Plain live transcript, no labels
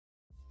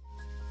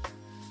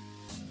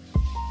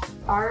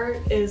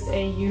Art is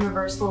a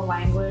universal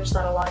language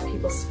that a lot of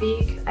people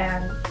speak,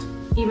 and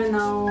even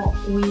though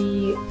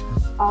we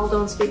all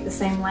don't speak the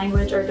same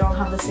language or don't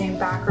have the same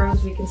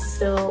backgrounds, we can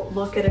still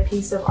look at a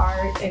piece of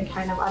art and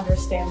kind of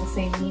understand the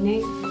same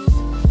meaning.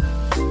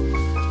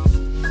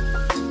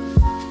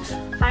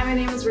 Hi, my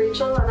name is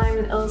Rachel and I'm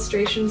an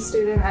illustration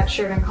student at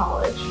Sheridan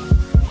College.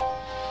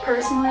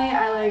 Personally,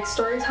 I like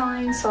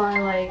storytelling, so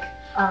I like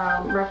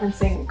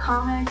referencing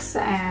comics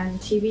and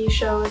TV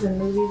shows and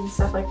movies and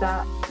stuff like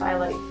that. I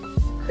like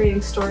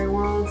creating story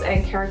worlds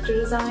and character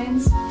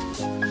designs.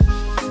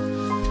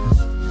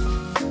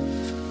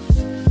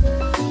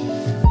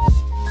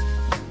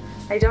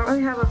 I don't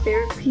really have a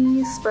favorite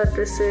piece, but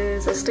this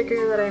is a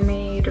sticker that I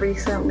made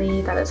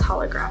recently that is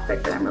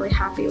holographic, and I'm really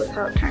happy with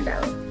how it turned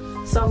out.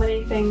 So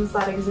many things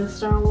that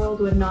exist in our world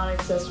would not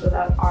exist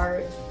without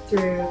art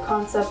through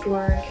concept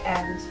work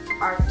and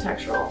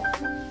architectural.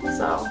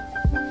 So,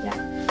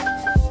 yeah.